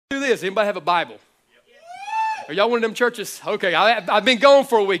is. Anybody have a Bible? Are y'all one of them churches? Okay, I've been gone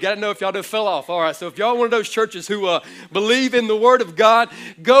for a week. I don't know if y'all just fell off. All right, so if y'all one of those churches who believe in the Word of God,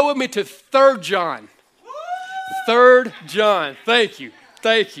 go with me to 3 John. 3 John. Thank you.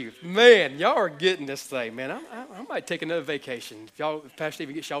 Thank you. Man, y'all are getting this thing, man. I might take another vacation. If Pastor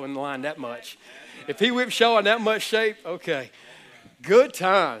Steve gets y'all in the line that much. If he whips y'all in that much shape, okay. Good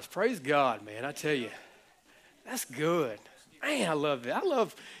times. Praise God, man. I tell you, that's good. Man, I love it. I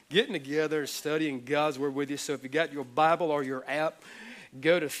love getting together and studying God's Word with you. So if you got your Bible or your app,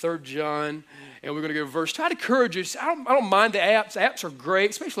 go to 3 John, and we're going to go to verse. Try to encourage you. I don't mind the apps. Apps are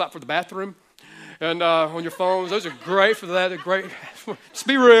great, especially like for the bathroom. And on your phones, those are great for that. They're great. Just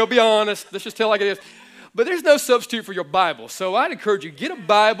be real, be honest. Let's just tell like it is. But there's no substitute for your Bible. So I'd encourage you, get a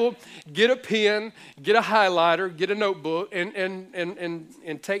Bible, get a pen, get a highlighter, get a notebook,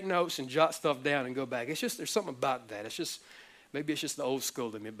 and take notes and jot stuff down and go back. It's just, there's something about that. It's just, maybe it's just the old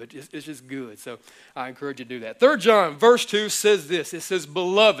school in me, but it's just good. So I encourage you to do that. 3 John, verse 2 says this. It says,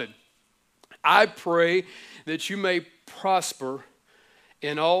 Beloved, I pray that you may prosper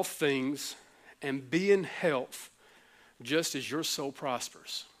in all things and be in health just as your soul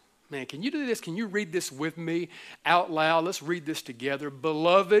prospers. Man, can you do this? Can you read this with me out loud? Let's read this together.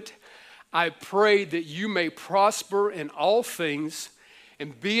 Beloved, I pray that you may prosper in all things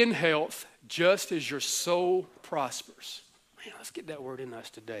and be in health just as your soul prospers. Man, let's get that word in us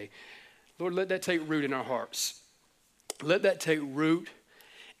today. Lord, let that take root in our hearts. Let that take root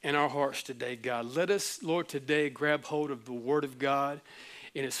in our hearts today, God. Let us, Lord, today grab hold of the Word of God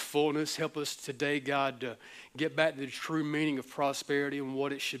in its fullness. Help us today, God, to get back to the true meaning of prosperity and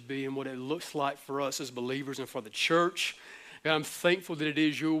what it should be and what it looks like for us as believers and for the church. God, I'm thankful that it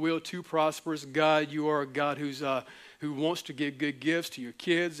is your will to prosper us. God, you are a God who wants to give good gifts to your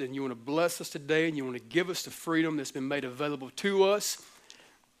kids, and you want to bless us today, and you want to give us the freedom that's been made available to us.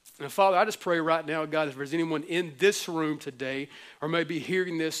 And Father, I just pray right now, God, if there's anyone in this room today or maybe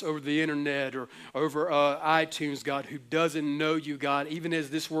hearing this over the internet or over iTunes, God, who doesn't know you, God, even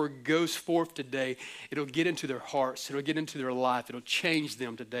as this word goes forth today, it'll get into their hearts. It'll get into their life. It'll change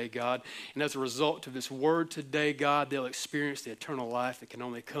them today, God. And as a result of this word today, God, they'll experience the eternal life that can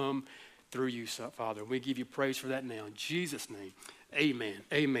only come through you, Father. We give you praise for that now. In Jesus' name, amen,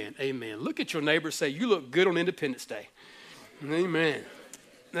 amen, amen. Look at your neighbor and say, you look good on Independence Day. Amen.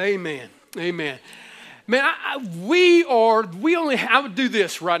 Amen. Amen. Man, I would do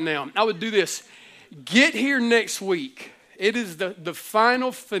this right now. I would do this. Get here next week. It is the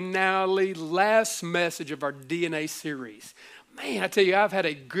final finale, last message of our DNA series. Man, I tell you, I've had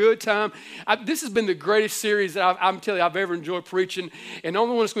a good time. This has been the greatest series that I'm telling you I've ever enjoyed preaching. And the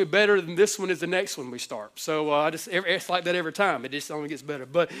only one that's going to be better than this one is the next one we start. So it's like that every time. It just only gets better.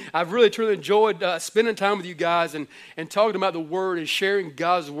 But I've really, truly enjoyed spending time with you guys and talking about the Word and sharing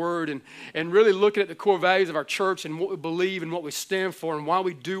God's Word and really looking at the core values of our church and what we believe and what we stand for and why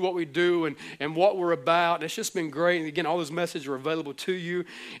we do what we do and what we're about. And it's just been great. And again, all those messages are available to you.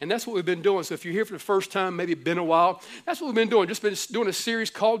 And that's what we've been doing. So if you're here for the first time, maybe it's been a while, that's what we've been doing. Just been doing a series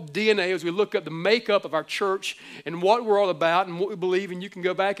called DNA as we look at the makeup of our church and what we're all about and what we believe. And you can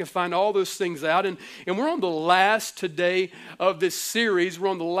go back and find all those things out. And we're on the last today of this series. We're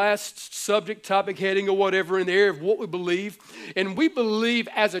on the last subject, topic, heading, or whatever in the area of what we believe. And we believe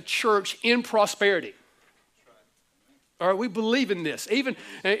as a church in prosperity. All right, we believe in this. Even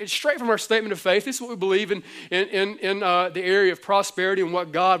straight from our statement of faith, this is what we believe in the area of prosperity and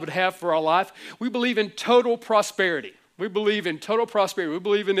what God would have for our life. We believe in total prosperity. We believe in total prosperity. We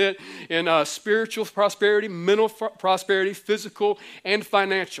believe in it in spiritual prosperity, mental prosperity, physical, and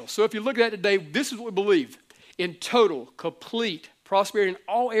financial. So if you look at it today, this is what we believe in total, complete prosperity in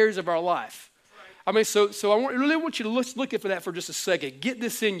all areas of our life. I mean, so I really want you to look for that for just a second. Get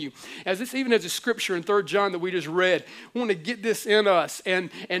this in you. Even as a scripture in 3 John that we just read, we want to get this in us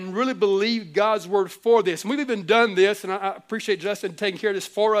and really believe God's word for this. And we've even done this, and I appreciate Justin taking care of this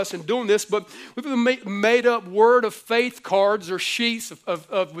for us and doing this, but we've even made up word of faith cards or sheets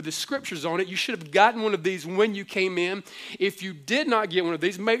with the scriptures on it. You should have gotten one of these when you came in. If you did not get one of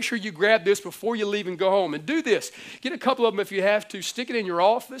these, make sure you grab this before you leave and go home. And do this. Get a couple of them if you have to. Stick it in your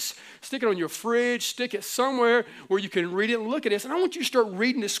office. Stick it on your fridge. Stick it somewhere where you can read it and look at this. And I want you to start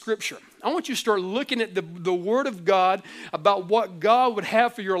reading the scripture. I want you to start looking at the word of God about what God would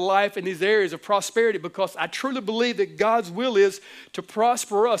have for your life in these areas of prosperity, because I truly believe that God's will is to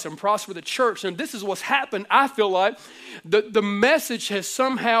prosper us and prosper the church. And this is what's happened. I feel like the message has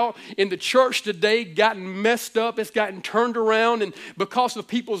somehow in the church today gotten messed up. It's gotten turned around, and because of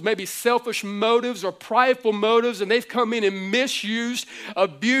people's maybe selfish motives or prideful motives, and they've come in and misused,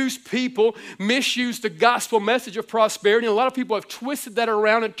 abused people, misused the gospel message of prosperity. And a lot of people have twisted that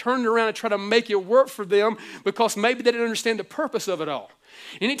around and turned it around and tried to make it work for them because maybe they didn't understand the purpose of it all.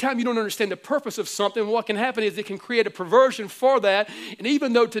 Anytime you don't understand the purpose of something, what can happen is it can create a perversion for that. And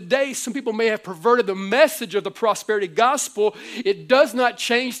even though today some people may have perverted the message of the prosperity gospel, it does not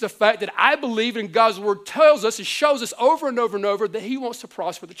change the fact that I believe in God's word tells us, it shows us over and over and over that he wants to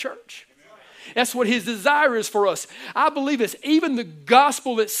prosper the church. That's what his desire is for us. I believe this. Even the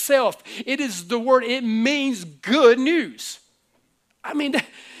gospel itself, it is the word, it means good news. I mean,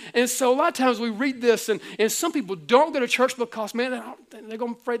 and so a lot of times we read this and some people don't go to church because, man, they're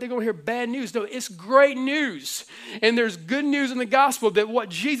afraid they're going to hear bad news. No, it's great news. And there's good news in the gospel that what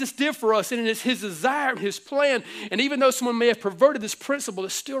Jesus did for us, and it's his desire and his plan. And even though someone may have perverted this principle, it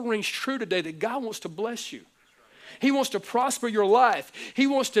still rings true today that God wants to bless you. He wants to prosper your life. He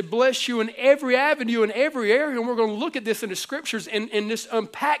wants to bless you in every avenue, in every area. And we're going to look at this in the scriptures and just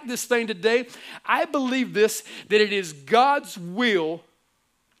unpack this thing today. I believe this, that it is God's will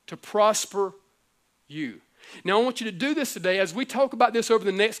to prosper you. Now, I want you to do this today as we talk about this over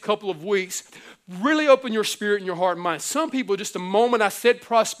the next couple of weeks. Really open your spirit and your heart and mind. Some people, just the moment I said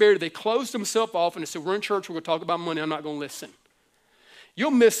prosperity, they closed themselves off and they said, we're in church, we're going to talk about money, I'm not going to listen. You'll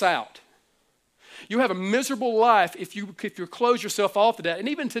miss out. You have a miserable life if you close yourself off to that. And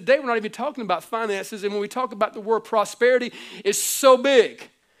even today, we're not even talking about finances. And when we talk about the word prosperity, it's so big.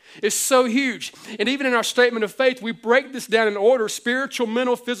 It's so huge. And even in our statement of faith, we break this down in order: spiritual,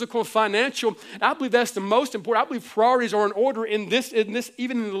 mental, physical, and financial. And I believe that's the most important. I believe priorities are in order in this,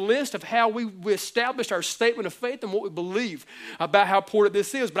 even in the list of how we established our statement of faith and what we believe about how important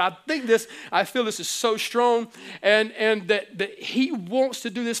this is. But I feel this is so strong and that he wants to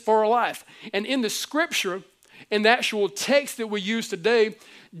do this for our life. And in the scripture, in the actual text that we use today,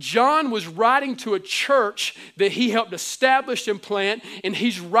 John was writing to a church that he helped establish and plant, and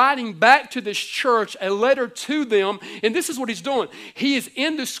he's writing back to this church a letter to them, and this is what he's doing. He is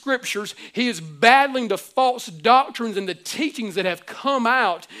in the scriptures, he is battling the false doctrines and the teachings that have come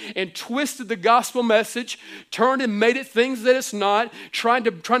out and twisted the gospel message, turned and made it things that it's not, trying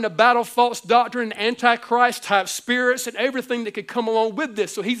to battle false doctrine and antichrist type spirits and everything that could come along with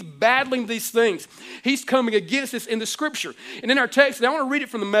this. So he's battling these things. He's coming against this in the scripture. And in our text, and I want to read it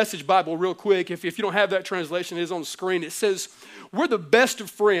from the Message Bible real quick. If you don't have that translation, it is on the screen. It says, we're the best of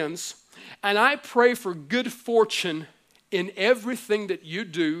friends, and I pray for good fortune in everything that you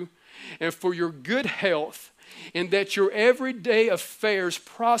do and for your good health, and that your everyday affairs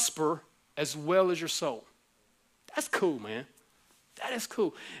prosper as well as your soul. That's cool, man. That is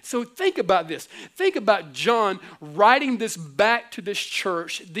cool. So think about this. Think about John writing this back to this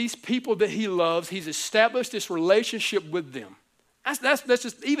church, these people that he loves. He's established this relationship with them. That's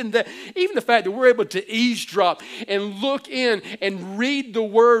just even the fact that we're able to eavesdrop and look in and read the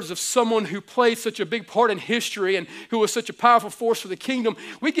words of someone who played such a big part in history and who was such a powerful force for the kingdom.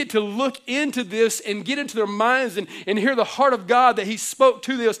 We get to look into this and get into their minds and hear the heart of God that he spoke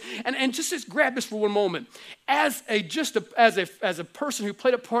to this. And just grab this for one moment. As a person who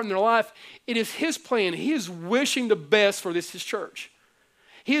played a part in their life, it is his plan. He is wishing the best for his church.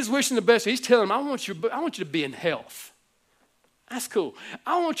 He is wishing the best. He's telling them, I want you to be in health. That's cool.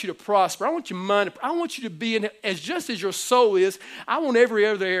 I want you to prosper. I want your mind. I want you to be in just as your soul is. I want every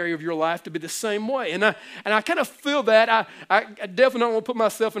other area of your life to be the same way. And I kind of feel that. I definitely don't want to put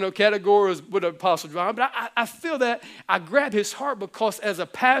myself in a category with Apostle John, but I feel that I grab his heart because as a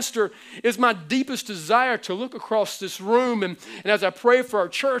pastor, it's my deepest desire to look across this room and as I pray for our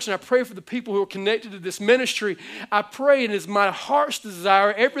church and I pray for the people who are connected to this ministry, I pray and it's my heart's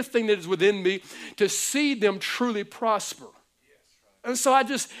desire, everything that is within me, to see them truly prosper. And so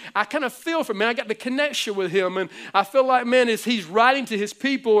I kind of feel for him, man. I got the connection with him. And I feel like, man, as he's writing to his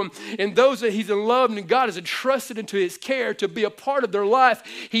people and those that he's in love and God has entrusted into his care to be a part of their life,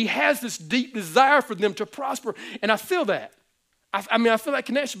 he has this deep desire for them to prosper. And I feel that. I feel that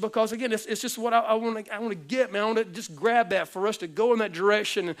connection because, again, it's just what I want to get, man. I want to just grab that for us to go in that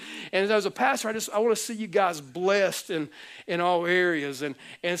direction. And as a pastor, I want to see you guys blessed in all areas. And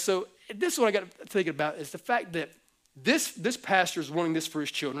so this is what I got to think about is the fact that this pastor is wanting this for his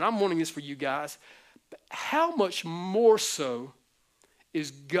children. I'm wanting this for you guys. But how much more so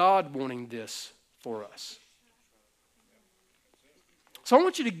is God wanting this for us? So I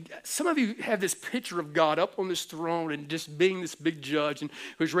want you to, some of you have this picture of God up on this throne and just being this big judge and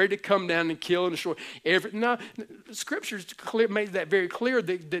who's ready to come down and kill and destroy No, the scriptures made that very clear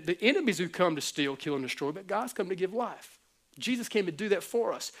that the enemies who come to steal, kill, and destroy, but God's come to give life. Jesus came to do that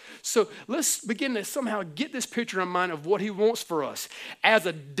for us. So let's begin to somehow get this picture in mind of what he wants for us. As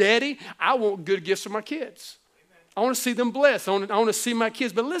a daddy, I want good gifts for my kids. I want to see them blessed. I want to see my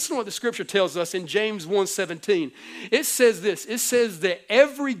kids. But listen to what the scripture tells us in James 1:17. It says this. It says that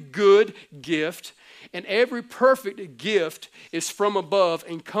every good gift and every perfect gift is from above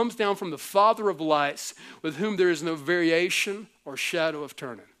and comes down from the Father of lights, with whom there is no variation or shadow of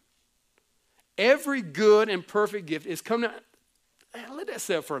turning. Every good and perfect gift is coming down. Let that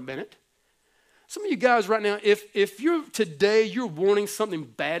sit for a minute. Some of you guys right now, if you're wanting something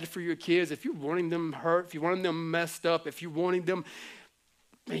bad for your kids, if you're wanting them hurt, if you're wanting them messed up, if you're wanting them,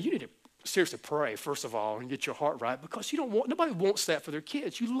 man, you need to seriously pray, first of all, and get your heart right, because nobody wants that for their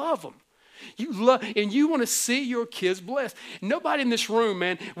kids. You love them. And you want to see your kids blessed. Nobody in this room,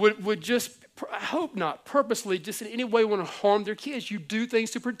 man, would just, I hope not, purposely just in any way want to harm their kids. You do things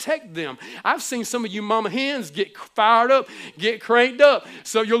to protect them. I've seen some of you mama hens get fired up, get cranked up.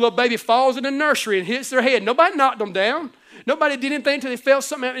 So your little baby falls in the nursery and hits their head. Nobody knocked them down. Nobody did anything until they felt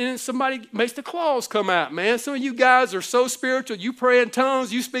something out, and then somebody makes the claws come out, man. Some of you guys are so spiritual. You pray in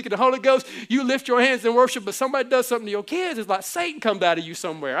tongues. You speak in the Holy Ghost. You lift your hands in worship, but somebody does something to your kids. It's like Satan comes out of you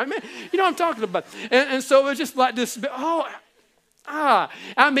somewhere. I mean, you know what I'm talking about. And so it's just like this, but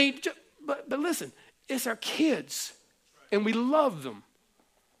listen, it's our kids, and we love them.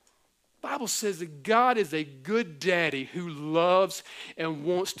 The Bible says that God is a good daddy who loves and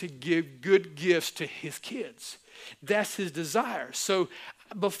wants to give good gifts to his kids. That's his desire. So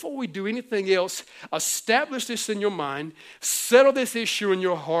before we do anything else, establish this in your mind, settle this issue in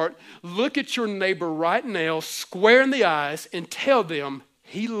your heart, look at your neighbor right now, square in the eyes, and tell them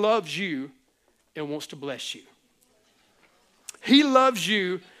he loves you and wants to bless you. He loves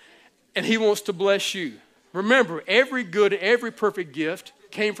you and he wants to bless you. Remember, every good, every perfect gift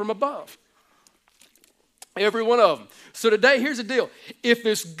came from above. Every one of them. So today, here's the deal. If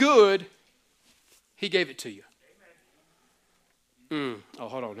it's good, he gave it to you. Oh,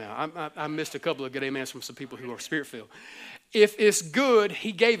 hold on now. I missed a couple of good amens from some people who are spirit-filled. If it's good,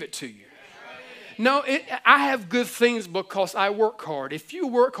 he gave it to you. No, I have good things because I work hard. If you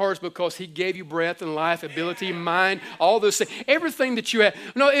work hard, it's because he gave you breath and life, ability, mind, all those things. Everything that you have.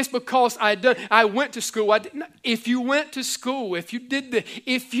 No, it's because I went to school. If you went to school, if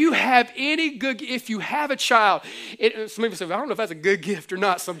you have a child, some people say, I don't know if that's a good gift or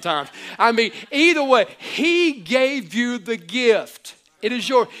not sometimes. I mean, either way, he gave you the gift. It is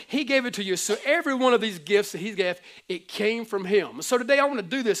yours. He gave it to you. So every one of these gifts that he gave, it came from him. So today I want to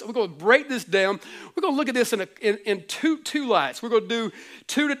do this. We're going to break this down. We're going to look at this in two lights. We're going to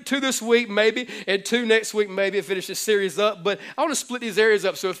do two this week maybe, and two next week maybe, and finish this series up. But I want to split these areas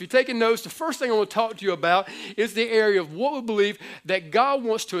up. So if you're taking notes, the first thing I want to talk to you about is the area of what we believe that God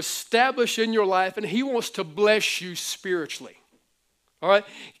wants to establish in your life, and he wants to bless you spiritually. All right?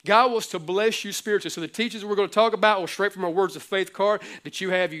 God wants to bless you spiritually. So the teachings we're going to talk about will straight from our Words of Faith card that you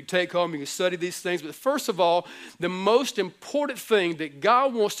have. You can take home. You can study these things. But first of all, the most important thing that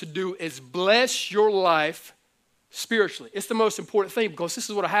God wants to do is bless your life spiritually. It's the most important thing because this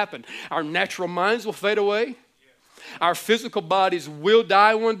is what will happen. Our natural minds will fade away. Our physical bodies will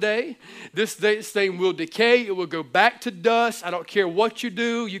die one day. This thing will decay. It will go back to dust. I don't care what you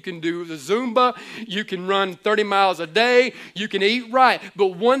do. You can do the Zumba. You can run 30 miles a day. You can eat right.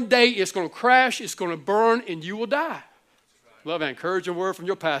 But one day it's going to crash. It's going to burn and you will die. Love and encouraging word from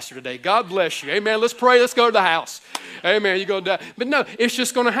your pastor today. God bless you. Amen. Let's pray. Let's go to the house. Amen. You're going to die. But no, it's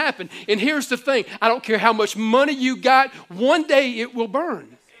just going to happen. And here's the thing. I don't care how much money you got. One day it will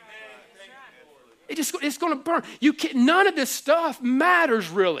burn. It's going to burn. None of this stuff matters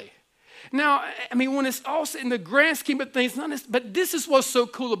really. Now, I mean, when it's all in the grand scheme of things, but this is what's so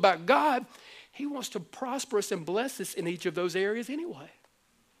cool about God. He wants to prosper us and bless us in each of those areas anyway.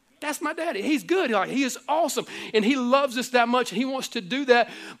 That's my daddy. He's good. He is awesome. And he loves us that much. And he wants to do that.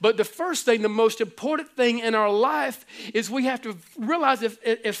 But the first thing, the most important thing in our life is we have to realize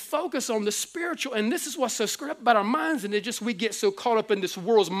if focus on the spiritual. And this is what's so screwed up about our minds. And we get so caught up in this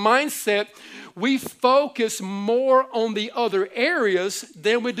world's mindset. We focus more on the other areas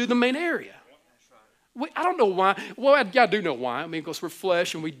than we do the main area. I don't know why. Well, I do know why. I mean, because we're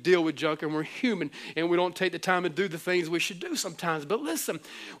flesh and we deal with junk and we're human and we don't take the time to do the things we should do sometimes. But listen,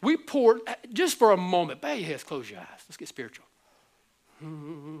 we pour, just for a moment, bow your heads, close your eyes. Let's get spiritual. All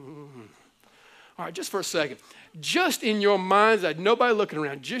right, just for a second. Just in your minds, nobody looking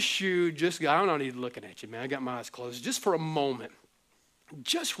around, just you, I'm not even looking at you, man. I got my eyes closed. Just for a moment,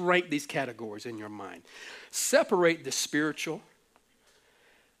 just rank these categories in your mind. Separate the spiritual,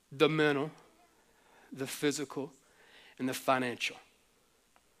 the mental, the physical, and the financial.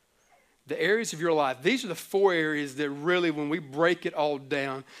 The areas of your life, these are the four areas that really, when we break it all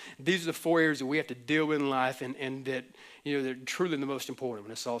down, these are the four areas that we have to deal with in life and that, they're truly the most important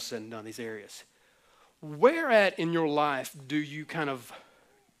when it's all said and done, these areas. where at in your life do you kind of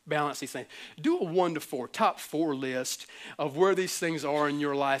balance these things? Do a 1 to 4, top 4 list of where these things are in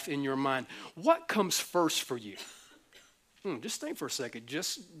your life, in your mind. What comes first for you? Just think for a second,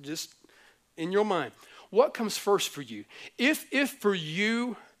 just in your mind. What comes first for you? If for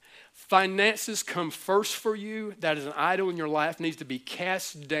you, finances come first for you, that is an idol in your life, needs to be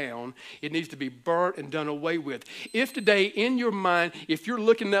cast down. It needs to be burnt and done away with. If today in your mind, if you're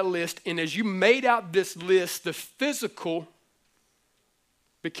looking at that list, and as you made out this list, the physical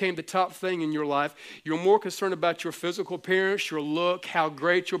became the top thing in your life, you're more concerned about your physical appearance, your look, how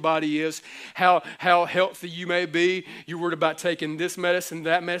great your body is, how healthy you may be. You're worried about taking this medicine,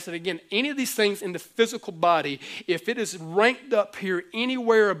 that medicine. Again, any of these things in the physical body, if it is ranked up here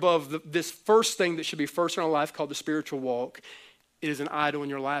anywhere above this first thing that should be first in our life called the spiritual walk, it is an idol in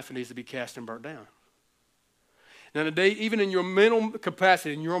your life and needs to be cast and burnt down. Now today, even in your mental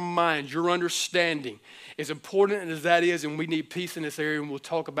capacity, in your mind, your understanding, as important as that is, and we need peace in this area, and we'll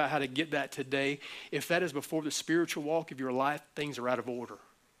talk about how to get that today, if that is before the spiritual walk of your life, things are out of order.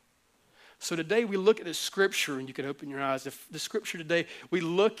 So today we look at the scripture, and you can open your eyes. The scripture today, we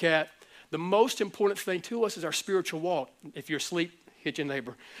look at the most important thing to us is our spiritual walk. If you're asleep, hit your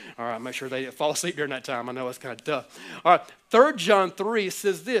neighbor. All right, make sure they fall asleep during that time. I know it's kind of tough. All right, 3 John 3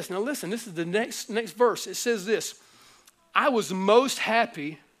 says this. Now listen, this is the next verse. It says this. I was most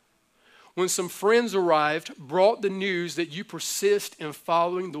happy when some friends arrived, brought the news that you persist in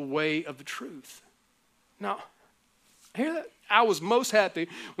following the way of the truth. Now, hear that? I was most happy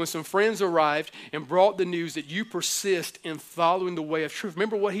when some friends arrived and brought the news that you persist in following the way of truth.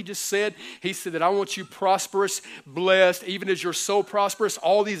 Remember what he just said? He said that I want you prosperous, blessed, even as your soul prosperous.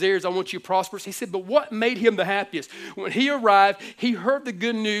 All these areas I want you prosperous. He said, but what made him the happiest? When he arrived, he heard the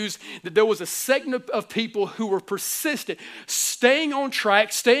good news that there was a segment of people who were persistent, staying on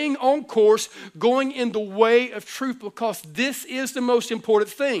track, staying on course, going in the way of truth, because this is the most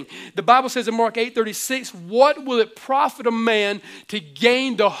important thing. The Bible says in Mark 8:36, what will it profit a man to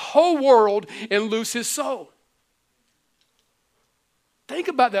gain the whole world and lose his soul? Think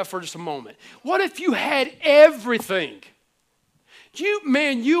about that for just a moment. What if you had everything?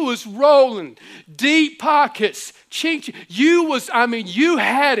 You was rolling, deep pockets, chink. You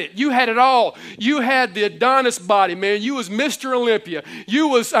had it. You had it all. You had the Adonis body, man. You was Mr. Olympia. You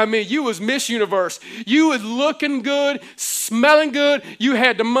was Miss Universe. You was looking good, smelling good. You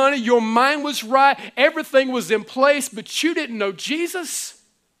had the money. Your mind was right. Everything was in place, but you didn't know Jesus.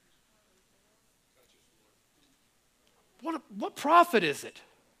 What profit is it?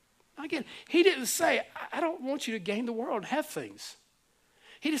 Again, he didn't say, I don't want you to gain the world and have things.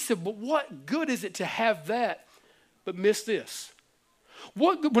 He just said, but what good is it to have that but miss this?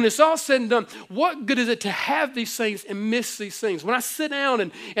 When it's all said and done, what good is it to have these things and miss these things? When I sit down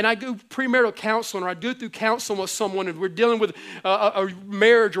and I do premarital counseling, or I go through counseling with someone and we're dealing with a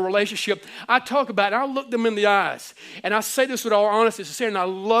marriage or relationship, I talk about it, and I look them in the eyes. And I say this with all honesty, sincerity, and I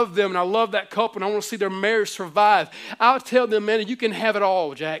love them, and I love that couple, and I want to see their marriage survive. I'll tell them, man, you can have it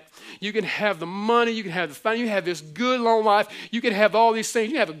all, Jack. You can have the money, you can have the family, you can have this good long life, you can have all these things,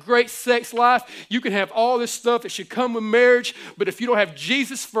 you can have a great sex life, you can have all this stuff that should come with marriage, but if you don't have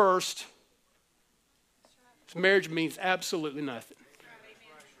Jesus first, marriage means absolutely nothing.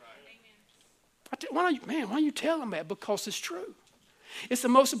 Why don't you tell them that? Because it's true. It's the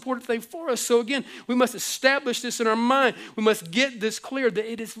most important thing for us. So again, we must establish this in our mind. We must get this clear that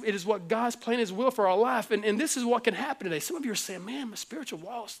it is what God's plan, His will for our life. And this is what can happen today. Some of you are saying, man, my spiritual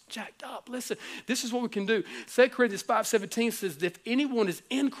wall's jacked up. Listen, this is what we can do. 2 Corinthians 5:17 says that if anyone is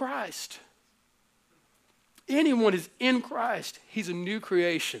in Christ, he's a new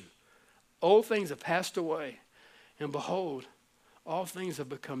creation. Old things have passed away, and behold, all things have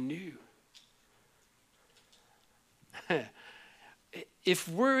become new. If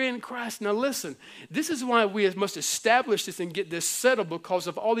we're in Christ, now listen, this is why we must establish this and get this settled, because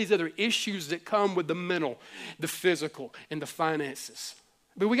of all these other issues that come with the mental, the physical, and the finances.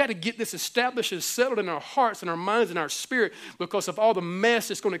 But we got to get this established and settled in our hearts and our minds and our spirit, because of all the mess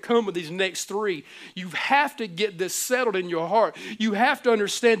that's going to come with these next three. You have to get this settled in your heart. You have to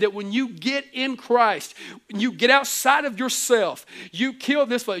understand that when you get in Christ, when you get outside of yourself, you kill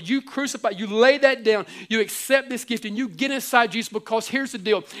this flesh, you crucify, you lay that down, you accept this gift, and you get inside Jesus, because here's the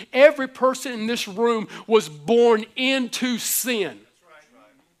deal. Every person in this room was born into sin.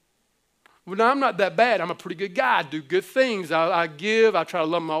 Well, no, I'm not that bad. I'm a pretty good guy. I do good things. I give. I try to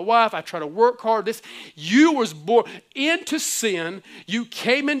love my wife. I try to work hard. You was born into sin. You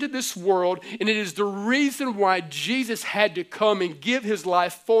came into this world, and it is the reason why Jesus had to come and give his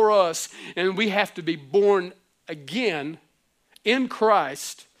life for us, and we have to be born again in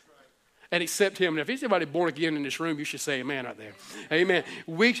Christ and accept him. And if there's anybody born again in this room, you should say amen right there. Amen.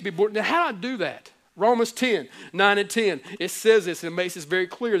 We should be born. Now, how do I do that? Romans 10, 9 and 10. It says this, and it makes this very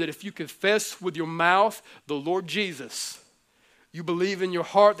clear that if you confess with your mouth the Lord Jesus, you believe in your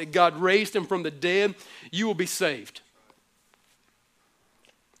heart that God raised him from the dead, you will be saved.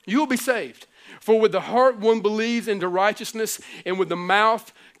 You will be saved. For with the heart one believes into righteousness, and with the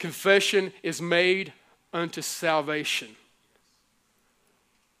mouth confession is made unto salvation.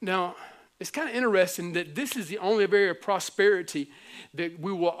 Now, it's kind of interesting that this is the only area of prosperity that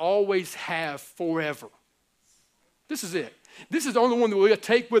we will always have forever. This is it. This is the only one that we'll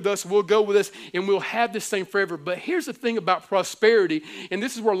take with us, we'll go with us, and we'll have this thing forever. But here's the thing about prosperity, and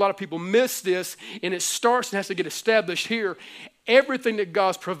this is where a lot of people miss this, and it starts and has to get established here. Everything that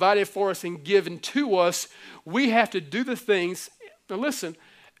God's provided for us and given to us, we have to do the things, now listen,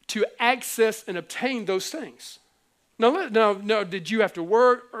 to access and obtain those things. No, did you have to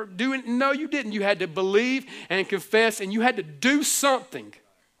work or do it? No, you didn't. You had to believe and confess, and you had to do something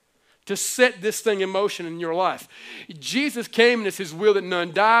to set this thing in motion in your life. Jesus came, and it's his will that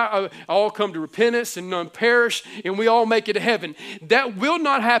none die, all come to repentance, and none perish, and we all make it to heaven. That will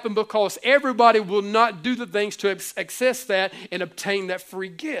not happen because everybody will not do the things to access that and obtain that free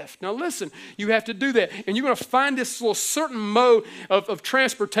gift. Now listen, you have to do that, and you're going to find this little certain mode of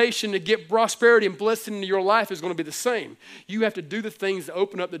transportation to get prosperity and blessing into your life is going to be the same. You have to do the things that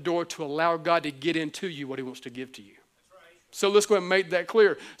open up the door to allow God to get into you what he wants to give to you. So let's go ahead and make that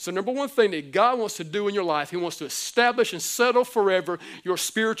clear. So number one thing that God wants to do in your life, he wants to establish and settle forever your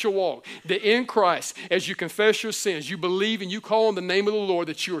spiritual walk. That in Christ, as you confess your sins, you believe and you call on the name of the Lord,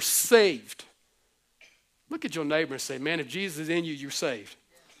 that you are saved. Look at your neighbor and say, man, if Jesus is in you, you're saved.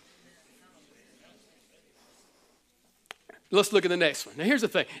 Let's look at the next one. Now, here's the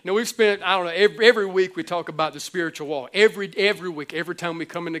thing. Now, we've spent, I don't know, every week we talk about the spiritual walk. Every week, every time we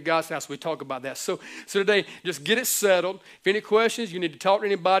come into God's house, we talk about that. So today, just get it settled. If any questions, you need to talk to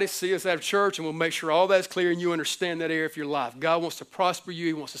anybody, see us at church, and we'll make sure all that's clear and you understand that area of your life. God wants to prosper you.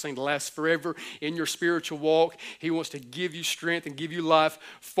 He wants this thing to last forever in your spiritual walk. He wants to give you strength and give you life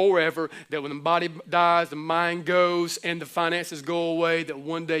forever, that when the body dies, the mind goes, and the finances go away, that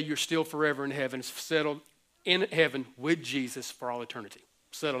one day you're still forever in heaven. It's settled in heaven with Jesus for all eternity.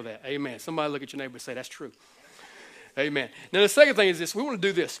 Settle that. Amen. Somebody look at your neighbor and say, that's true. Amen. Now, the second thing is this. We want to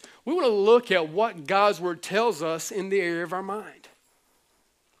do this. We want to look at what God's word tells us in the area of our mind.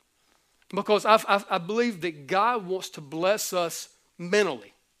 Because I believe that God wants to bless us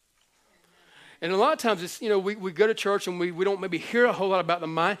mentally. And a lot of times, it's, we go to church and we don't maybe hear a whole lot about the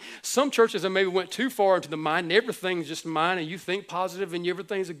mind. Some churches that maybe went too far into the mind and everything's just mind and you think positive and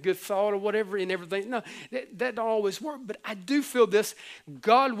everything's a good thought or whatever and everything. No, that don't always work. But I do feel this.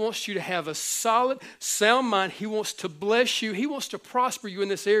 God wants you to have a solid, sound mind. He wants to bless you. He wants to prosper you in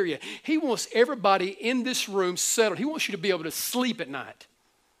this area. He wants everybody in this room settled. He wants you to be able to sleep at night.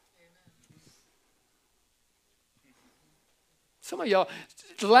 Some of y'all,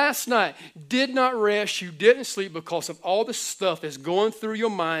 last night, did not rest. You didn't sleep because of all the stuff that's going through your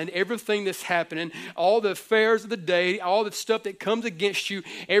mind, everything that's happening, all the affairs of the day, all the stuff that comes against you,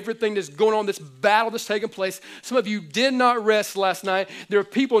 everything that's going on, this battle that's taking place. Some of you did not rest last night. There are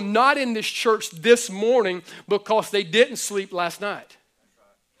people not in this church this morning because they didn't sleep last night.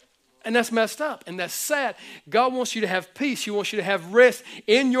 And that's messed up, and that's sad. God wants you to have peace. He wants you to have rest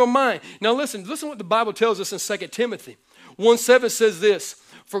in your mind. Now listen what the Bible tells us in 2 Timothy. 1:7 says this,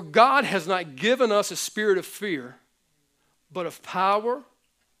 for God has not given us a spirit of fear, but of power,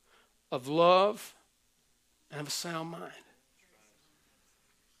 of love, and of a sound mind.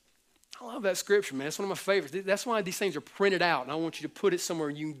 I love that scripture, man. It's one of my favorites. That's why these things are printed out, and I want you to put it somewhere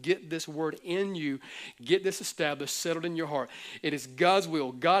and you can get this word in you, get this established, settled in your heart. It is God's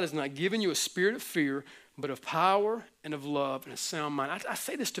will. God has not given you a spirit of fear, but of power and of love and a sound mind. I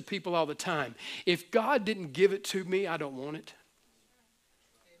say this to people all the time. If God didn't give it to me, I don't want it.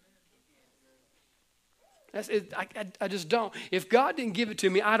 That's it. I just don't. If God didn't give it to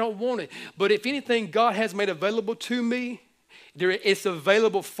me, I don't want it. But if anything God has made available to me, it's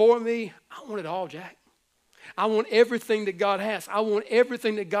available for me, I want it all, Jack. I want everything that God has. I want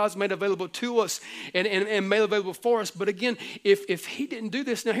everything that God's made available to us and made available for us. But again, if he didn't do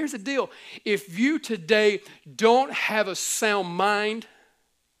this, now here's the deal. If you today don't have a sound mind,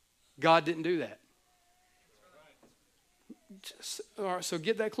 God didn't do that. All right, so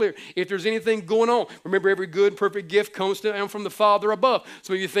get that clear. If there's anything going on, remember every good, perfect gift comes down from the Father above.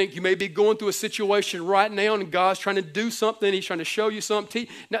 Some of you think you may be going through a situation right now and God's trying to do something. He's trying to show you something.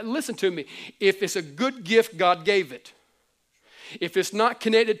 Now listen to me. If it's a good gift, God gave it. If it's not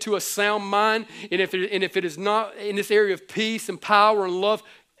connected to a sound mind, and if it is not in this area of peace and power and love,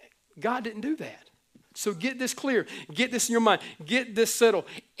 God didn't do that. So get this clear. Get this in your mind. Get this settled.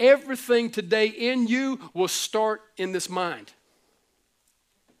 Everything today in you will start in this mind.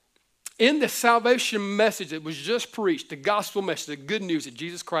 In the salvation message that was just preached, the gospel message, the good news that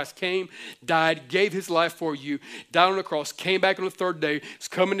Jesus Christ came, died, gave his life for you, died on the cross, came back on the third day, is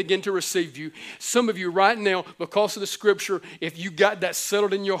coming again to receive you. Some of you right now, because of the scripture, if you got that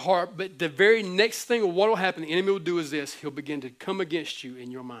settled in your heart, but the very next thing of what will happen, the enemy will do is this. He'll begin to come against you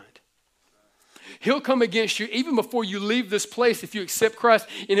in your mind. He'll come against you even before you leave this place if you accept Christ,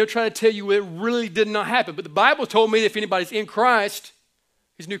 and he'll try to tell you it really did not happen. But the Bible told me that if anybody's in Christ,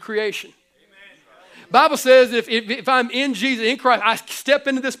 he's a new creation. The Bible says if I'm in Jesus, in Christ, I step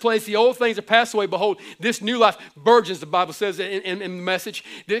into this place, the old things are passed away. Behold, this new life burgeons, the Bible says in the message,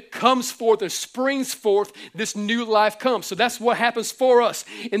 that comes forth and springs forth, this new life comes. So that's what happens for us.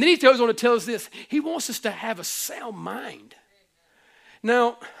 And then he goes on to tell us this. He wants us to have a sound mind.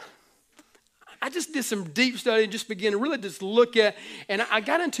 Now, I just did some deep study and just began to really just look at, and I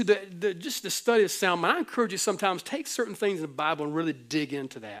got into the study of sound mind. I encourage you sometimes take certain things in the Bible and really dig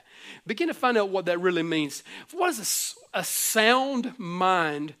into that. Begin to find out what that really means. What is a sound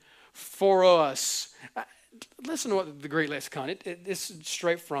mind for us? Listen to what the Great Lexicon, this is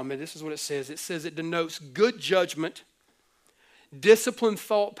straight from it. This is what it says. It says it denotes good judgment, disciplined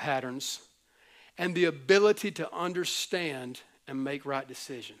thought patterns, and the ability to understand and make right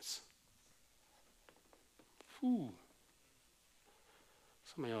decisions. Ooh.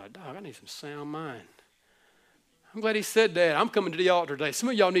 Some of y'all are like, dog, I need some sound mind. I'm glad he said that. I'm coming to the altar today. Some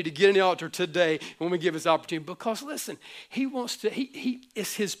of y'all need to get in the altar today when we give this opportunity. Because listen, he wants to,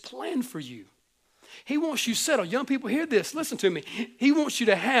 it's his plan for you. He wants you settled. Young people, hear this. Listen to me. He wants you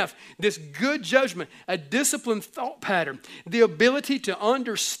to have this good judgment, a disciplined thought pattern, the ability to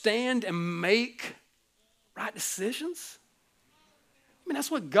understand and make right decisions. I mean, that's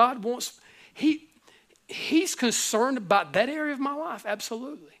what God wants. He's concerned about that area of my life,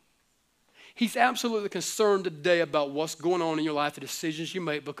 absolutely. He's absolutely concerned today about what's going on in your life, the decisions you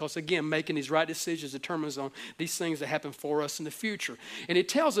make, because again, making these right decisions determines on these things that happen for us in the future. And it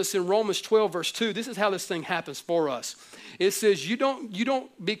tells us in Romans 12, verse 2, this is how this thing happens for us. It says, you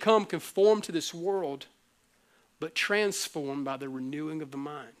don't become conformed to this world, but transformed by the renewing of the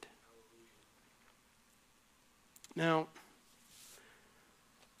mind. Now,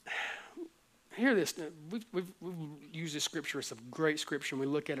 hear this. We've used this scripture. It's a great scripture, and we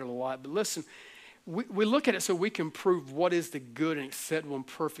look at it a lot. But listen, we look at it so we can prove what is the good and acceptable and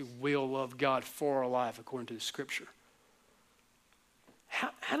perfect will of God for our life according to the scripture.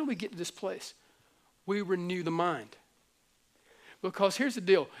 How do we get to this place? We renew the mind. Because here's the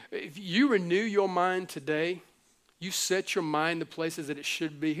deal. If you renew your mind today, you set your mind to places that it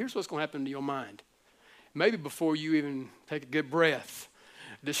should be, here's what's going to happen to your mind. Maybe before you even take a good breath,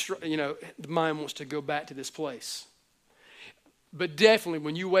 the mind wants to go back to this place. But definitely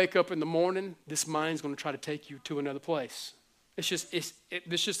when you wake up in the morning, this mind's going to try to take you to another place. It's just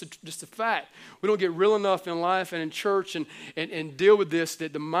a fact. We don't get real enough in life and in church and deal with this,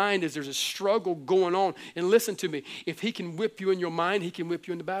 that the mind there's a struggle going on. And listen to me, if he can whip you in your mind, he can whip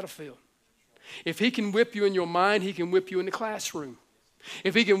you in the battlefield. If he can whip you in your mind, he can whip you in the classroom.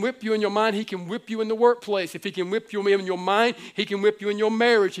 If he can whip you in your mind, he can whip you in the workplace. If he can whip you in your mind, he can whip you in your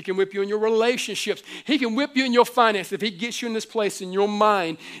marriage. He can whip you in your relationships. He can whip you in your finances. If he gets you in this place in your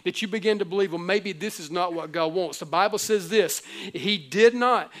mind that you begin to believe, well, maybe this is not what God wants. The Bible says this, he did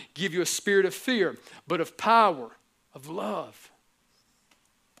not give you a spirit of fear, but of power, of love,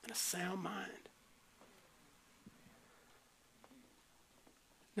 and a sound mind.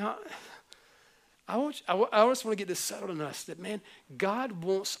 Now, I just want to get this settled in us that, man, God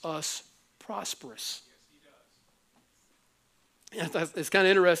wants us prosperous. Yes, it's kind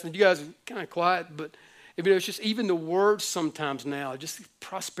of interesting. You guys are kind of quiet, but it's just even the words sometimes now, just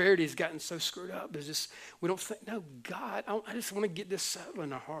prosperity has gotten so screwed up. It's just, we don't think, no, God, I just want to get this settled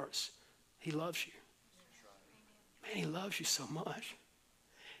in our hearts. He loves you. Man, he loves you so much.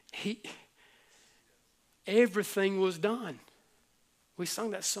 Everything was done. We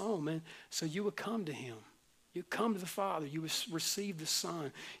sung that song, man, so you would come to him. You'd come to the Father. You would receive the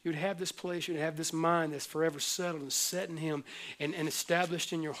Son. You'd have this place. You'd have this mind that's forever settled and set in him and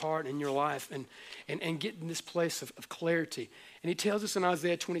established in your heart and your life and get in this place of clarity. And he tells us in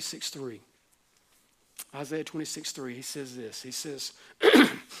Isaiah 26:3. Isaiah 26:3, he says this. He says,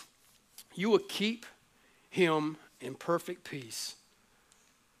 you will keep him in perfect peace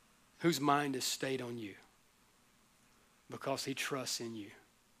whose mind is stayed on you, because he trusts in you.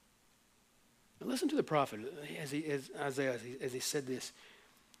 Now listen to the prophet as he said this.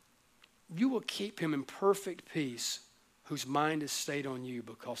 You will keep him in perfect peace whose mind is stayed on you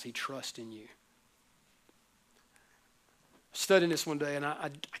because he trusts in you. Studying this one day, and I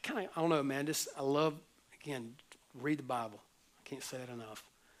kind of, I don't know, man, I love, again, read the Bible. I can't say that enough.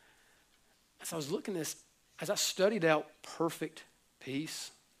 As I was looking at this, as I studied out perfect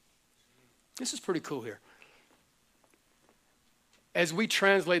peace, this is pretty cool here. As we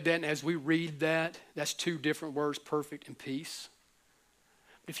translate that and as we read that, that's two different words, perfect and peace.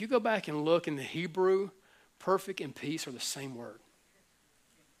 But if you go back and look in the Hebrew, perfect and peace are the same word.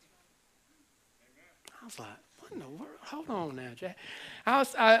 I was like, what in the world? Hold on now, Jack. I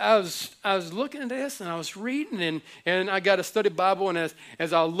was looking at this and I was reading and I got a study Bible, and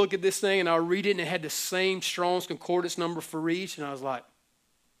as I look at this thing and I read it, and it had the same Strong's Concordance number for each, and I was like,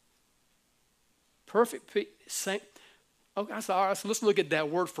 perfect peace, same. Okay, I said, all right, so let's look at that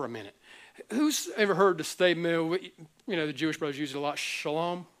word for a minute. Who's ever heard the statement, the Jewish brothers use it a lot,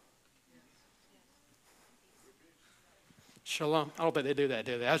 shalom? Shalom. I don't think they do that,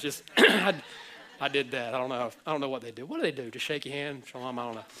 do they? I was just, I did that. I don't know what they do. What do they do? Just shake your hand? Shalom? I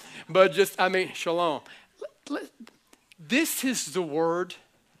don't know. But shalom. This is the word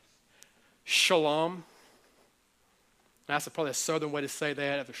shalom. That's probably a southern way to say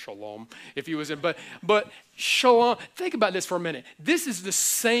that, shalom, if you was in. But shalom, think about this for a minute. This is the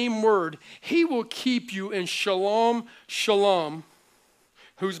same word. He will keep you in shalom, shalom,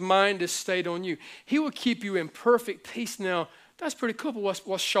 whose mind is stayed on you. He will keep you in perfect peace. Now, that's pretty cool, but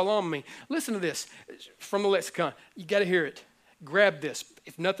what's shalom mean? Listen to this from the lexicon. You got to hear it. Grab this.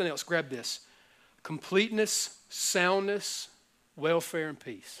 If nothing else, grab this. Completeness, soundness, welfare, and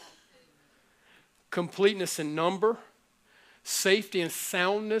peace. Completeness in number, safety and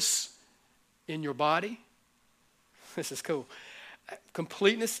soundness in your body. This is cool.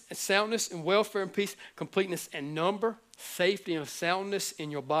 Completeness and soundness and welfare and peace. Completeness and number, safety and soundness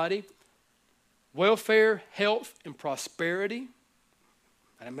in your body. Welfare, health, and prosperity.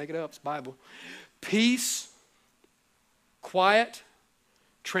 I didn't make it up, it's Bible. Peace, quiet,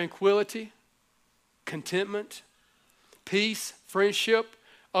 tranquility, contentment, peace, friendship,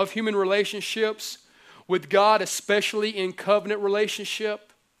 of human relationships, with God, especially in covenant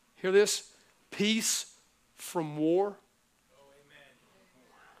relationship. Hear this? Peace from war.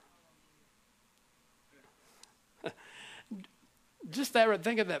 Just that, right?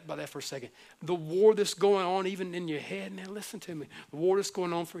 Think about that for a second. The war that's going on even in your head, man, listen to me. The war that's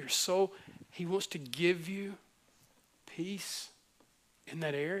going on for your soul, he wants to give you peace in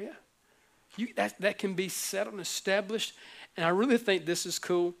that area. That can be settled and established. And I really think this is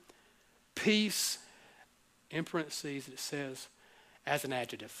cool. Peace, in parentheses, it says, as an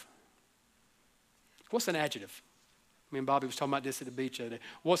adjective. What's an adjective? Me and Bobby was talking about this at the beach the other day.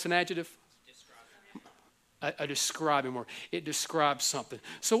 What's an adjective? A describing word. It describes something.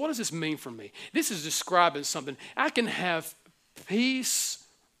 So what does this mean for me? This is describing something. I can have peace.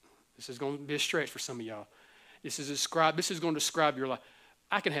 This is going to be a stretch for some of y'all. This is going to describe your life.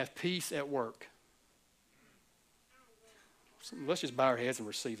 I can have peace at work. So let's just bow our heads and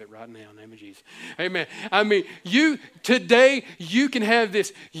receive it right now in the name of Jesus. Amen. I mean, today you can have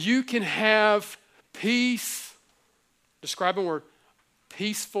this. You can have peace. Describing word.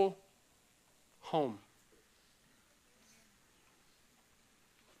 Peaceful home.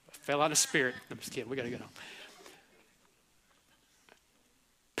 Fell out of spirit. I'm just kidding. We got to get on.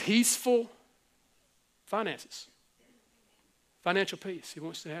 Peaceful finances. Financial peace. He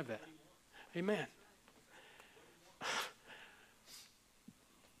wants to have that. Amen.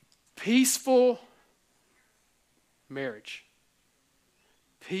 Peaceful marriage.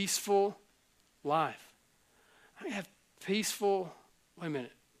 Peaceful life. I have peaceful, wait a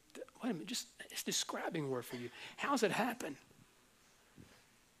minute. Just it's describing a word for you. How's it happen?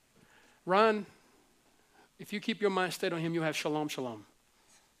 Ryan, if you keep your mind stayed on him, you'll have shalom, shalom.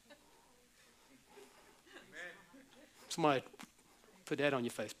 Somebody put that on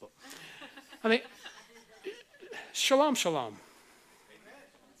your Facebook. I mean, shalom, shalom.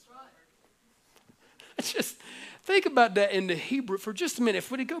 Just think about that in the Hebrew for just a minute.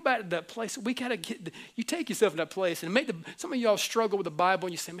 If we to go back to that place, we gotta you take yourself in that place and some of y'all struggle with the Bible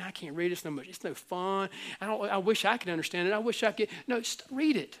and you say, man, I can't read this no much. It's no fun. I wish I could understand it. I wish I could. No, just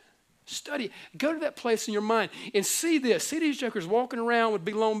read it. Study it. Go to that place in your mind and see this. See these jokers walking around with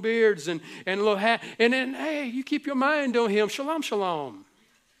big long beards and a little hat. And then, hey, you keep your mind on him. Shalom, shalom.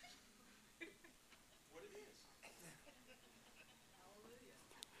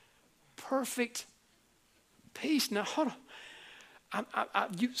 Perfect peace. Now, hold on.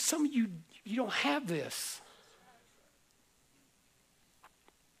 Some of you don't have this.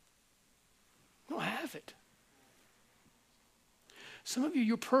 You don't have it. Some of you,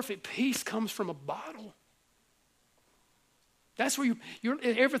 your perfect peace comes from a bottle. That's where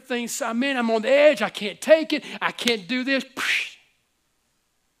everything's, man, I'm on the edge. I can't take it. I can't do this.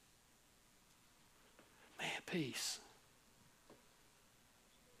 Man, peace.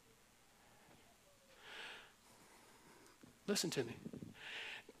 Listen to me.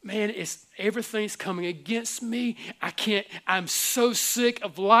 Man, everything's coming against me. I'm so sick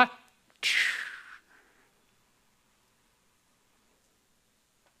of life.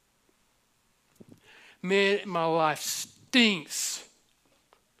 Man, my life stinks.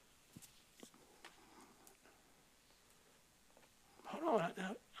 Hold on,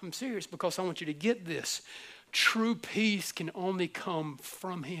 I'm serious because I want you to get this. True peace can only come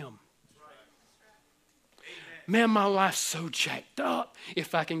from Him. Man, my life's so jacked up.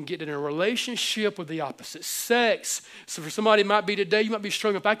 If I can get in a relationship with the opposite sex. So for somebody it might be today, you might be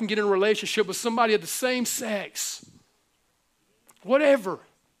struggling. If I can get in a relationship with somebody of the same sex. Whatever.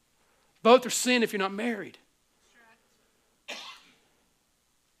 Both are sin if you're not married.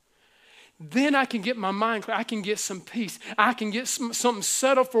 Then I can get my mind clear. I can get some peace. I can get something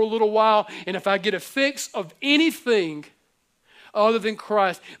settled for a little while. And if I get a fix of anything other than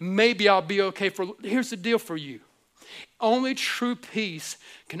Christ, maybe I'll be okay. Here's the deal for you. Only true peace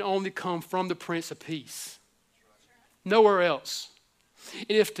can only come from the Prince of Peace. Nowhere else.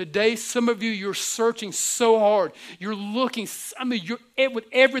 And if today some of you, you're searching so hard, you're looking, you're with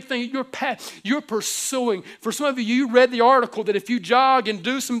everything, you're pursuing. For some of you, you read the article that if you jog and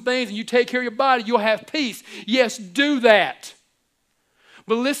do some things and you take care of your body, you'll have peace. Yes, do that.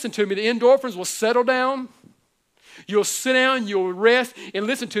 But listen to me, the endorphins will settle down. You'll sit down, you'll rest, and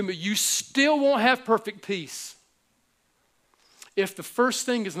listen to me, you still won't have perfect peace. If the first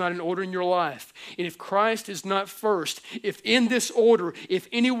thing is not in order in your life, and if Christ is not first, if in this order, if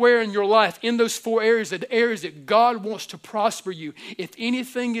anywhere in your life, in those 4 areas, the areas that God wants to prosper you, if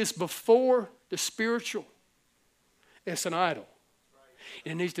anything is before the spiritual, it's an idol.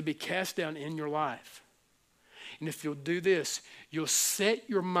 And it needs to be cast down in your life. And if you'll do this, you'll set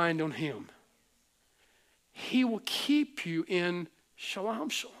your mind on Him. He will keep you in shalom,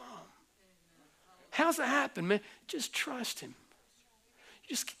 shalom. How's that happen, man? Just trust Him.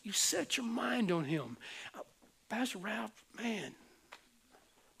 You set your mind on Him. Pastor Ralph, man,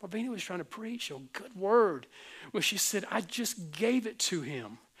 Marvina was trying to preach a good word when she said, I just gave it to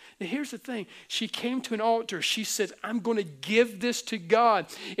Him. Now here's the thing. She came to an altar. She said, I'm going to give this to God.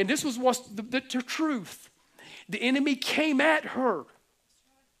 And this was the truth. The enemy came at her.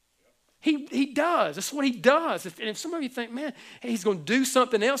 He does. That's what he does. And if some of you think, man, hey, he's going to do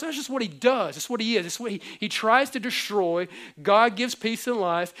something else, that's just what he does. That's what he is. That's what he tries to destroy. God gives peace in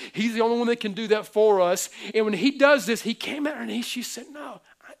life. He's the only one that can do that for us. And when he does this, he came at her and she said, no,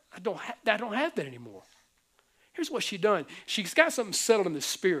 I don't have that anymore. Here's what she done. She's got something settled in the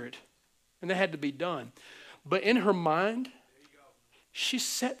spirit, and that had to be done. But in her mind, she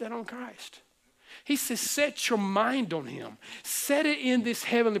set that on Christ. He says, set your mind on Him. Set it in this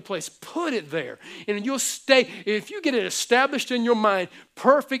heavenly place. Put it there. And you'll stay. If you get it established in your mind,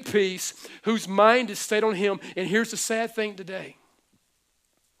 perfect peace, whose mind is set on Him. And here's the sad thing today.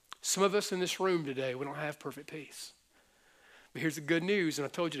 Some of us in this room today, we don't have perfect peace. But here's the good news. And I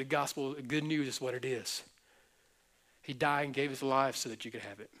told you the gospel, the good news is what it is. He died and gave His life so that you could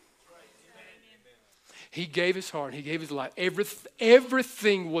have it. He gave His heart. He gave His life.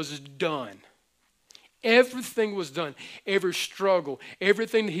 Everything was done. Everything was done. Every struggle,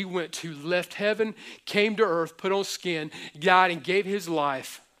 everything that He went to, left heaven, came to earth, put on skin, died and gave His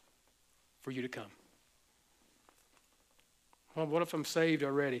life for you to come. Well, what if I'm saved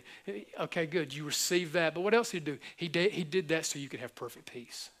already? Okay, good. You received that. But what else did He do? He did that so you could have perfect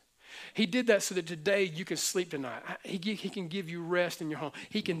peace. He did that so that today you can sleep tonight. He can give you rest in your home.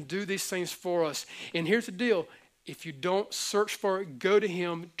 He can do these things for us. And here's the deal. If you don't search for it, go to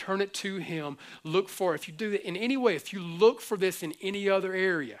Him, turn it to Him, look for it. If you do that in any way, if you look for this in any other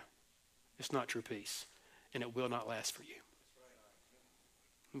area, it's not true peace, and it will not last for you.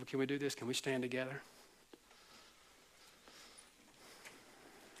 Can we do this? Can we stand together?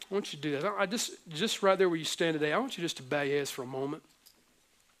 I want you to do that. I just right there where you stand today, I want you just to bow your heads for a moment.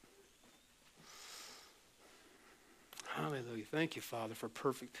 Hallelujah. Thank you, Father, for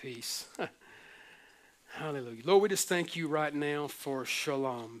perfect peace. Hallelujah. Lord, we just thank you right now for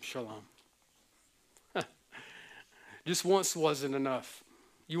shalom, shalom. Just once wasn't enough.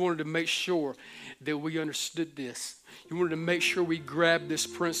 You wanted to make sure that we understood this. You wanted to make sure we grabbed this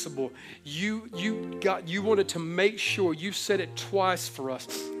principle. You wanted to make sure, you said it twice for us,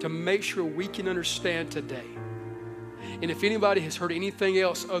 to make sure we can understand today. And if anybody has heard anything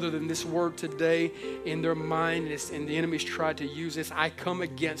else other than this word today in their mind and the enemy's tried to use this, I come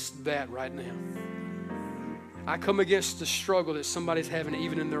against that right now. I come against the struggle that somebody's having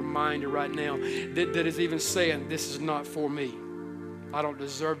even in their mind right now that is even saying, this is not for me. I don't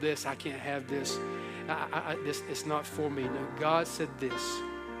deserve this. I can't have this. It's not for me. No, God said this.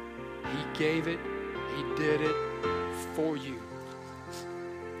 He gave it. He did it for you.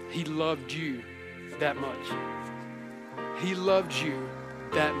 He loved you that much. He loved you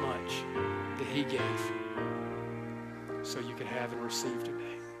that much that he gave so you can have and receive today.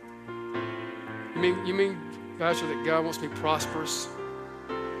 You mean, Pastor, that God wants me prosperous?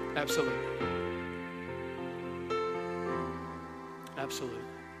 Absolutely. Absolutely.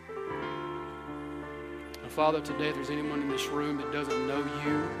 And Father, today, if there's anyone in this room that doesn't know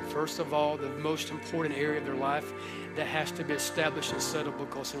you, first of all, the most important area of their life that has to be established and settled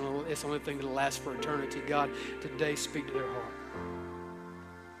because it's the only thing that will last for eternity. God, today, speak to their heart.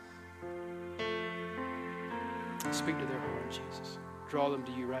 Speak to their heart, Jesus. Draw them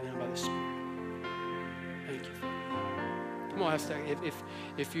to you right now by the Spirit. Thank you, Father. Come on,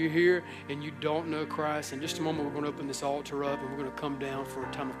 if you're here and you don't know Christ, in just a moment we're going to open this altar up and we're going to come down for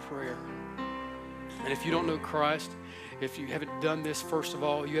a time of prayer. And if you don't know Christ, if you haven't done this, first of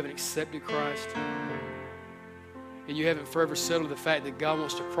all, you haven't accepted Christ, and you haven't forever settled the fact that God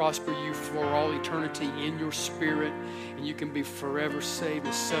wants to prosper you for all eternity in your spirit, and you can be forever saved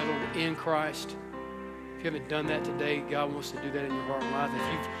and settled in Christ. If you haven't done that today, God wants to do that in your heart and life.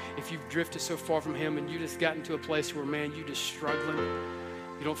 If you've drifted so far from him and you just gotten to a place where, man, you're just struggling,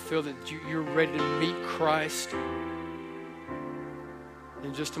 you don't feel that you're ready to meet Christ,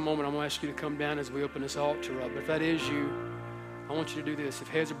 in just a moment, I'm going to ask you to come down as we open this altar up. But if that is you, I want you to do this. If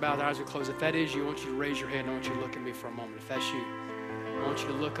heads are bowed, eyes are closed, if that is you, I want you to raise your head and I want you to look at me for a moment. If that's you, I want you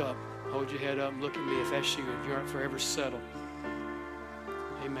to look up, hold your head up, and look at me. If that's you, if you aren't forever settled.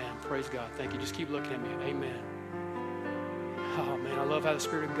 Amen. Praise God. Thank you. Just keep looking at me. Amen. Oh, man, I love how the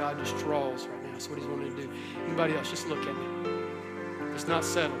Spirit of God just draws right now. That's what he's wanting to do. Anybody else, just look at me. It's not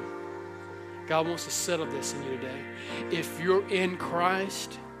settled. God wants to settle this in you today. If you're in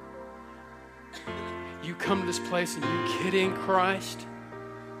Christ, you come to this place and you get in Christ,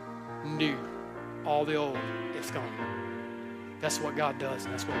 new. All the old, it's gone. That's what God does,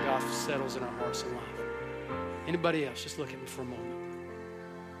 and that's what God settles in our hearts and life. Anybody else, just look at me for a moment.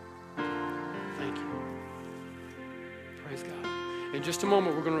 Thank you. Praise God. In just a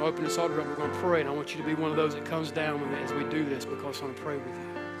moment, we're going to open this altar up. We're going to pray, and I want you to be one of those that comes down as we do this because I want to pray with you.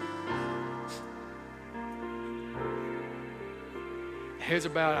 Heads are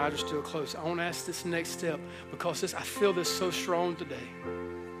bowed, eyes are still closed. I want to ask this next step because I feel this so strong today.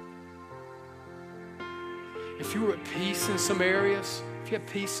 If you were at peace in some areas, if you have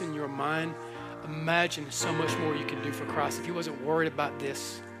peace in your mind, imagine so much more you can do for Christ. If you wasn't worried about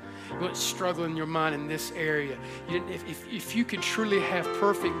this, you weren't struggling in your mind in this area, if you could truly have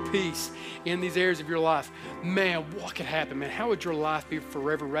perfect peace in these areas of your life, man, what could happen, man? How would your life be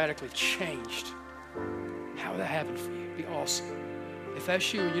forever radically changed? How would that happen for you? It'd be awesome. If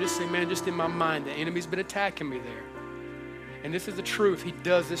that's you and you just say, man, just in my mind, the enemy's been attacking me there. And this is the truth. He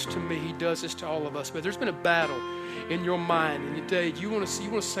does this to me. He does this to all of us. But there's been a battle in your mind. And today you want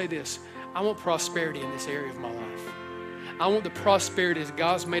to say this. I want prosperity in this area of my life. I want the prosperity that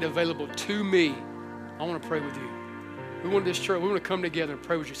God's made available to me. I want to pray with you. We want this church, we want to come together and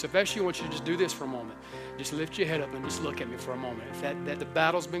pray with you. So if that's you, I want you to just do this for a moment. Just lift your head up and just look at me for a moment. If that the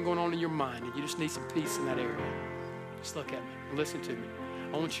battle's been going on in your mind and you just need some peace in that area, just look at me and listen to me.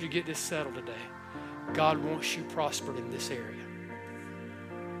 I want you to get this settled today. God wants you prospered in this area.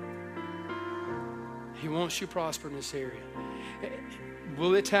 He wants you prospered in this area.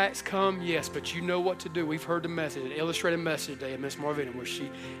 Will attacks come? Yes, but you know what to do. We've heard the message, an illustrated message today of Miss Marvina, where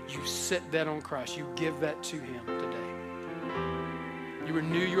you set that on Christ. You give that to him today. You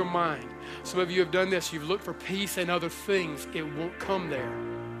renew your mind. Some of you have done this. You've looked for peace and other things. It won't come there.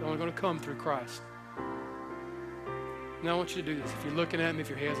 It's only going to come through Christ. Now I want you to do this. If you're looking at me, if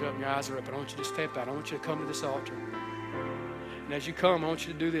your hands are up and your eyes are up, I want you to step out. I want you to come to this altar. And as you come, I want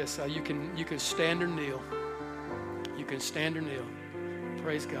you to do this. You can stand or kneel. You can stand or kneel.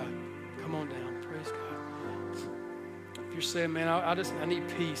 Praise God. Come on down. Praise God. If you're saying, man, I need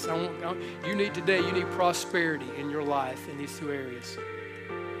peace. You need prosperity in your life in these two areas.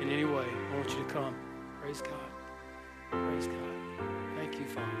 In any way, I want you to come. Praise God. Praise God. Thank you,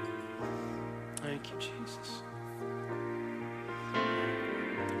 Father. Thank you, Jesus.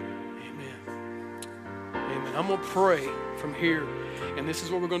 Amen. I'm going to pray from here, and this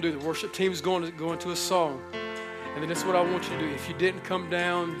is what we're going to do. The worship team is going to go into a song, and then this is what I want you to do. If you didn't come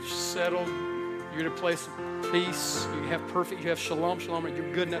down, settled, you're in a place of peace, you have shalom, and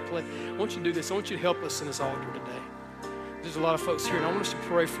you're good in that place, I want you to do this. I want you to help us in this altar today. There's a lot of folks here, and I want us to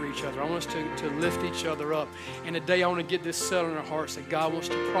pray for each other. I want us to lift each other up. And today I want to get this settled in our hearts that God wants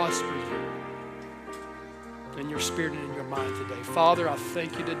to prosper you in your spirit and in your mind today. Father, I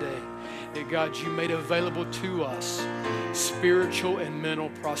thank you today that, God, you made available to us spiritual and mental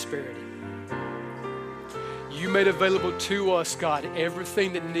prosperity. You made available to us, God,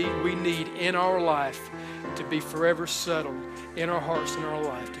 everything that we need in our life to be forever settled in our hearts and our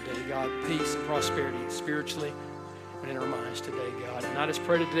life today, God. Peace and prosperity spiritually and in our minds today, God. And I just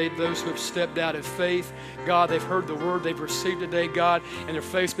pray today those who have stepped out of faith, God, they've heard the word they've received today, God, and their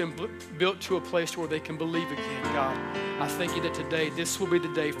faith's been built to a place where they can believe again, God. I thank you that today, this will be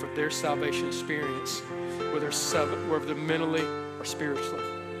the day for their salvation experience, whether they're mentally or spiritually.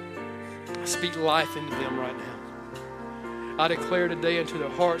 I speak life into them right now. I declare today into their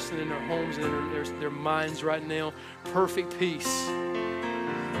hearts and in their homes and in their minds right now, perfect peace.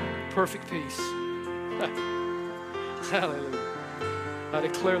 Perfect peace. Hallelujah. I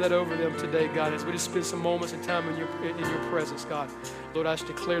declare that over them today, God, as we just spend some moments of time in your presence, God. Lord, I just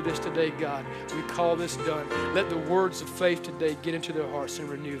declare this today, God. We call this done. Let the words of faith today get into their hearts and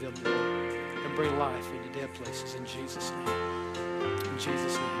renew them, Lord, and bring life into dead places in Jesus' name. In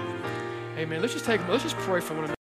Jesus' name. Amen. Let's just pray for one another.